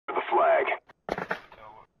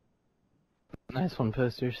Nice one,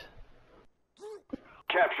 posters.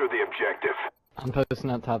 Capture the objective. I'm posting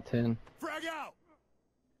up top 10. Frag out.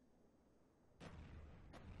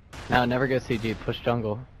 No, never go CG. Push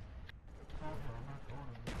jungle.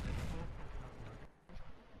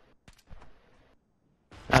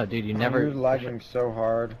 Oh, dude, you never. You're lagging so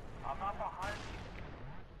hard.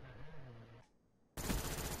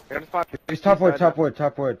 He's top wood, top wood,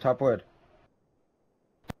 top wood, top wood.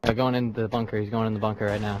 Going in the bunker. He's going in the bunker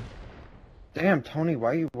right now. Damn, Tony,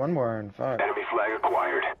 why are you one more in 5? Enemy flag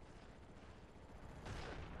acquired.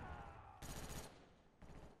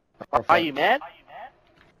 Are you mad?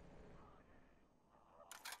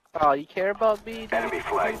 Oh, you care about me, dude? Enemy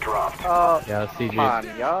flag dropped. Yeah, CG. Come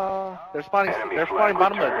on, y'all. They're spawning bottom wood. They're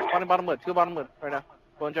spawning bottom wood. 2 bottom wood right now.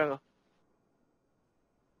 Go in jungle.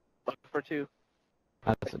 Look for 2.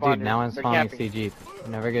 Dude, now I'm They're spawning camping. CG.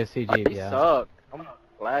 Never go CG, They yeah. suck. I'm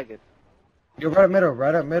lagging. You're right up middle,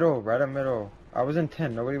 right up middle, right up middle. I was in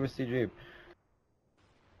 10, nobody was CG.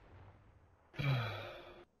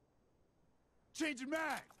 Changing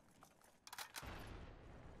mag.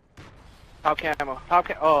 Top camo.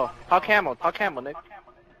 Top camo, Nick.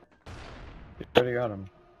 You already got him.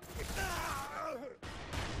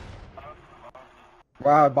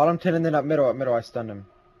 Wow, bottom 10 and then up middle, I stunned him.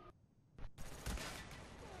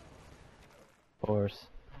 Force.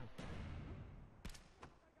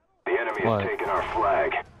 The enemy What? has taken our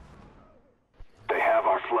flag. They have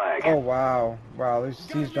our flag. Oh wow, wow,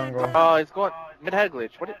 he's jungle. Oh, it's going mid-head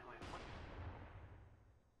glitch. What?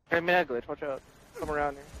 Hey, mid-head glitch. Watch out. Come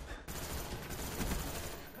around here.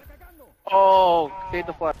 Oh, save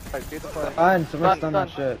the flag. Save the flag. Fine, someone Stun, stunned that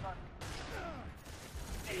stun.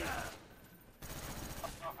 shit.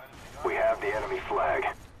 We have the enemy flag.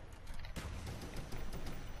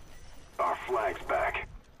 Our flag's back.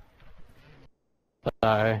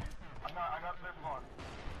 Sorry.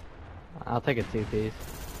 I'll take a 2-piece.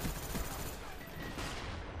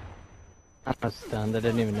 I was stunned. I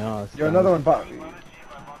didn't even know I was stunned. Yo, another one, bot.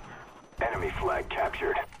 Enemy flag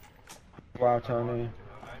captured. Wow, Tony.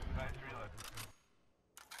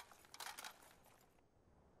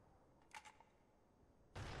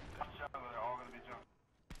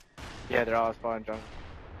 Yeah, they're all spawning jungle.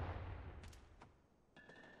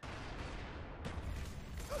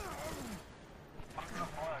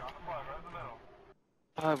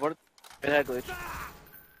 What? Mid-head glitch.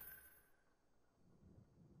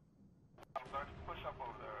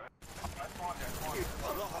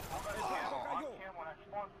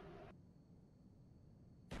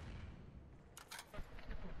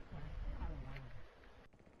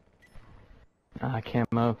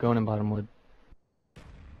 Camo, going in bottom wood.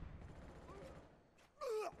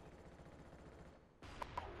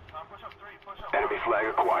 Enemy flag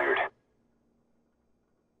acquired.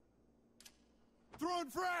 Throwing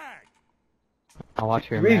frag. I'll watch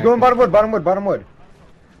your He's going bottom wood, bottom wood, bottom wood.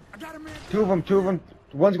 I got him in. Two of them.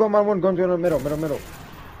 One's going bottom wood, one's going to the middle.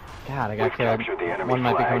 God, I got We've killed. captured the enemy One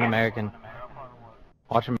might be flag. coming American.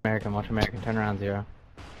 Watch American. Turn around, 0.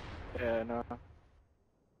 Yeah, no.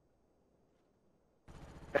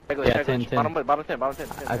 Yeah, 10. Bottom 10.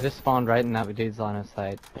 I just spawned right in that dude's line of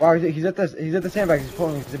sight. Wow, he's at the sandbag, he's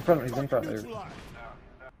pulling, he's in front.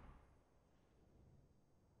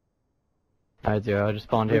 Alright, 0. I just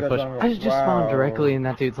spawned We here. got Push. jungle. I just spawned Wow. directly in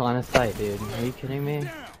that dude's line of sight, dude. Are you kidding me?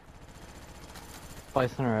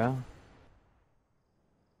 Twice in a row.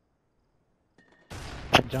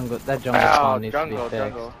 That jungle spawn needs to be fixed.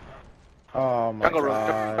 Jungle. Oh my Jungle room.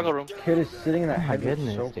 god. Jungle room. Kid is sitting in that Oh my head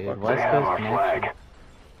goodness, so dude. fucking West They have Coast our connection. flag.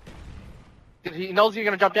 He knows you're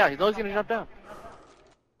gonna jump down. He's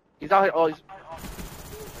out here. Oh, he's.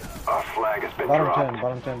 Our flag has been Bottom dropped.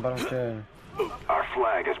 10. Our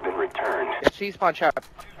flag has been returned. Get C spawn trap.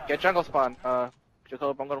 Get jungle spawn.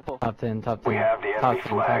 Jacob, I'm gonna pull. Top 10. We have the enemy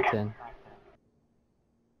flag. Top 10.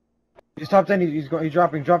 He's top 10, he's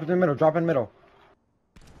dropping, drop in the middle.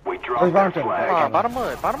 We Oh, dropped he's their bottom 10. flag. Come on,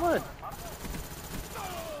 bottom wood.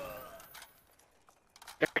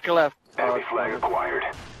 Check your left. Enemy flag acquired.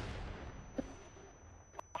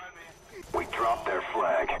 We dropped their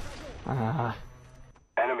flag.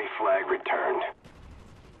 Enemy flag returned.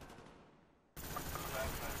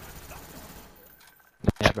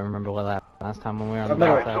 Yeah, but remember what happened last time when we were on the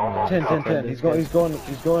Middle. backside? 10. He's going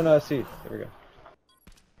C. There we go.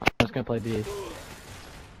 I'm just gonna play D.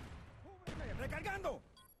 Recargando.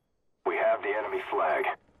 We have the enemy flag.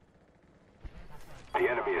 The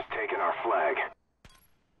enemy has taken our flag.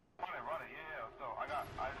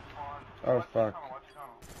 Oh fuck.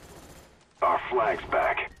 Our flag's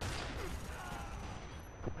back.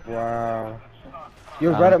 Wow.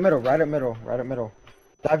 Yo, right up middle.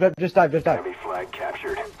 Dive, just dive. Enemy flag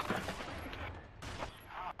captured.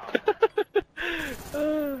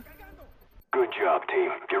 job, team.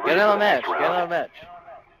 Get Get ready for another the match. next Get another round. match.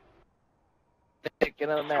 Get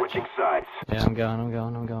another match. Switching sides. Yeah, I'm going.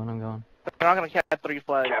 They're not gonna catch 3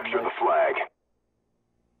 flags. Capture Like, the flag.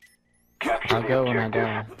 Capture I'll the go when I objective.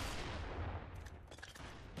 die.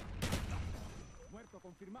 Muerto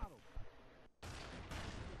confirmado.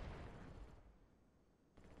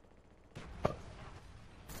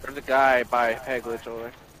 there's a guy by Peg glitch over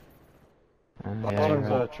there. Last Yeah, you're one's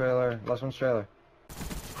right. trailer. Last one's trailer.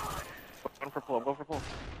 Go for pull. Go for pull.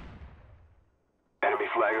 Enemy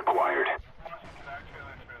flag acquired.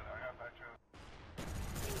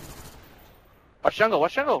 Watch jungle.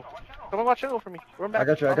 Watch jungle. Someone watch jungle for me. Run back. I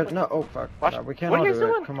got you. I got you. No. Oh fuck. Watch- No, we can't what all are you do guys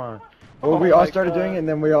it. doing? Come on. Well, Oh we all my started doing God. it and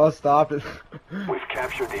then we all stopped. We've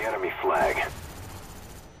captured the enemy flag.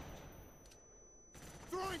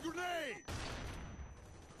 Throwing grenade.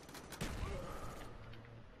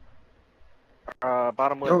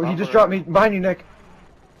 Bottom left. Oh, he bottom just left. dropped me behind you, Nick.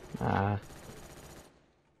 Ah.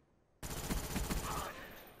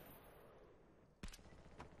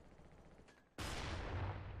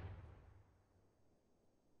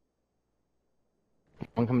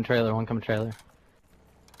 One coming trailer.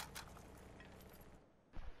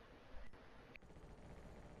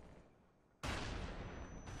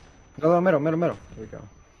 No, middle. There we go.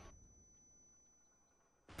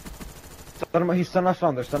 He's stun off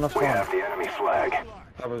spawn. They're stun off We spawn. have the enemy flag.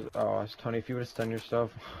 That was. Oh, it's Tony. If you would have stunned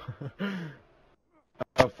yourself.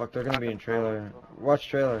 Oh fuck, they're gonna be in trailer. Watch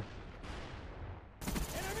trailer.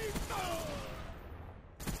 Enemy.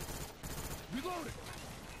 Reloading.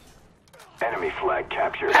 Enemy flag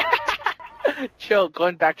captured. Chill.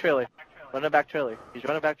 Going back trailer. Running back trailer. He's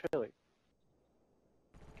running back trailer.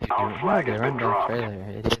 Our flag They has run been back dropped. trailer,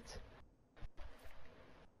 idiots.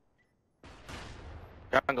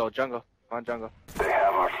 Jungle. Spawn jungle. They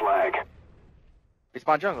have our flag. He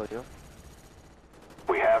spawned jungle, yo.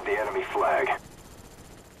 We have the enemy flag.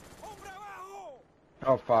 Hombre abajo.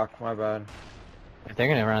 Oh fuck, my bad. If they're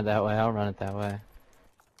gonna run it that way, I'll run it that way.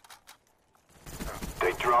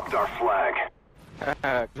 They dropped our flag.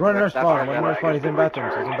 He's running our That's spawn. our Running our spawn. He's in flag.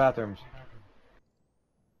 bathrooms. He's in bathrooms.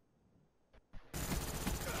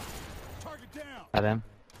 Target down. Got him.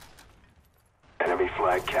 Enemy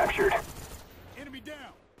flag captured. Enemy down.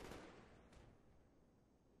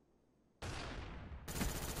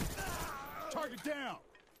 Target down.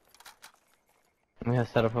 I'm gonna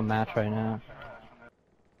set up a match right now.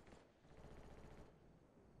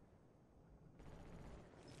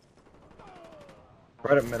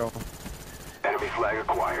 Right up middle. Enemy flag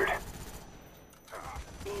acquired.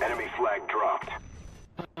 Enemy flag dropped.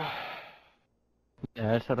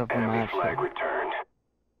 Yeah, I set up a Enemy match. flag returned.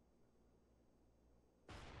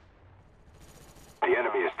 The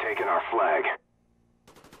enemy has taken our flag.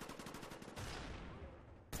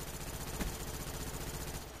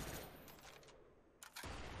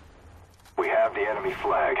 We have the enemy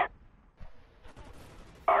flag.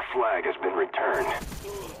 Our flag has been returned.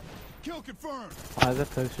 Kill confirmed. Why does the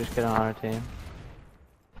posters get on our team?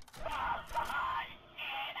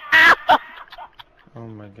 Oh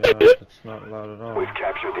my god, that's not loud at all. We've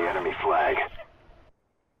captured the enemy flag.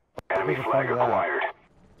 Enemy Who's the flag fuck is that? acquired.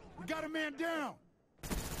 We got a man down.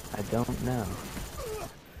 I don't know.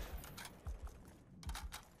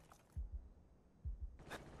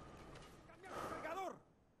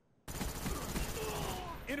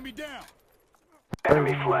 Enemy down.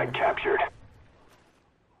 Enemy flag captured.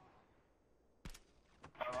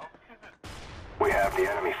 We have the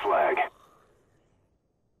enemy flag.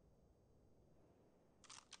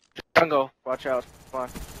 Jungle. Watch out. Spawn.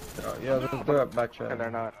 Oh, yeah, they're up back And they're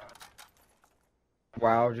chat. not.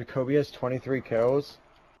 Wow, Jacoby has 23 kills.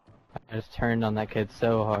 I just turned on that kid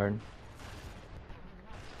so hard.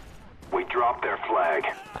 We dropped their flag.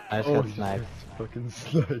 I just got sniped. Fucking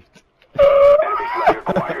sniped. Enemy flag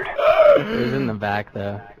acquired. He was in the back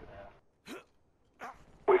though.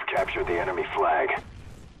 We've captured the enemy flag.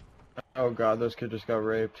 Oh god, those kids just got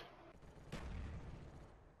raped. Is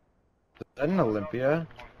that an Olympia?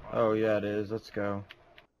 Oh yeah, it is. Let's go.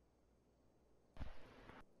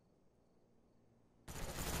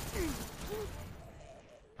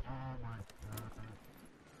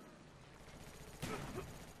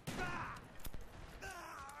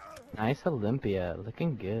 Nice Olympia,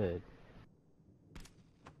 looking good.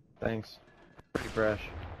 Thanks. Pretty fresh.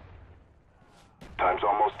 Time's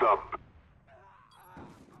almost up.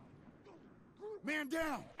 Man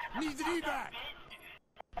down. Needs an evac.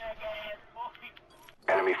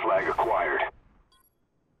 Enemy flag acquired.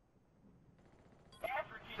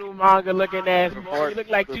 True manga looking ass. Report- You look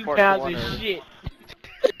like report 2 pounds to of one shit.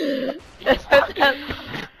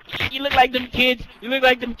 You look like them kids. You look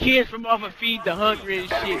like them kids from off of Feed the Hungry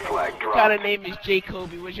and Enemy shit. flag What kind of dropped. name is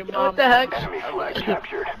Jacoby? Was your mom? What the heck? Enemy flag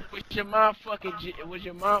captured. Was your mom fucking? Was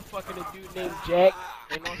your mom fucking a dude named Jack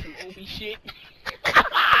and on some Obi shit?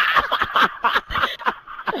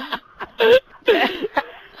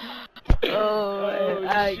 Oh,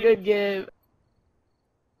 alright, shit. good game.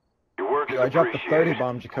 Your work is Yo, I dropped the 30 appreciated.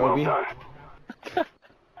 bomb, Jacoby. Well done.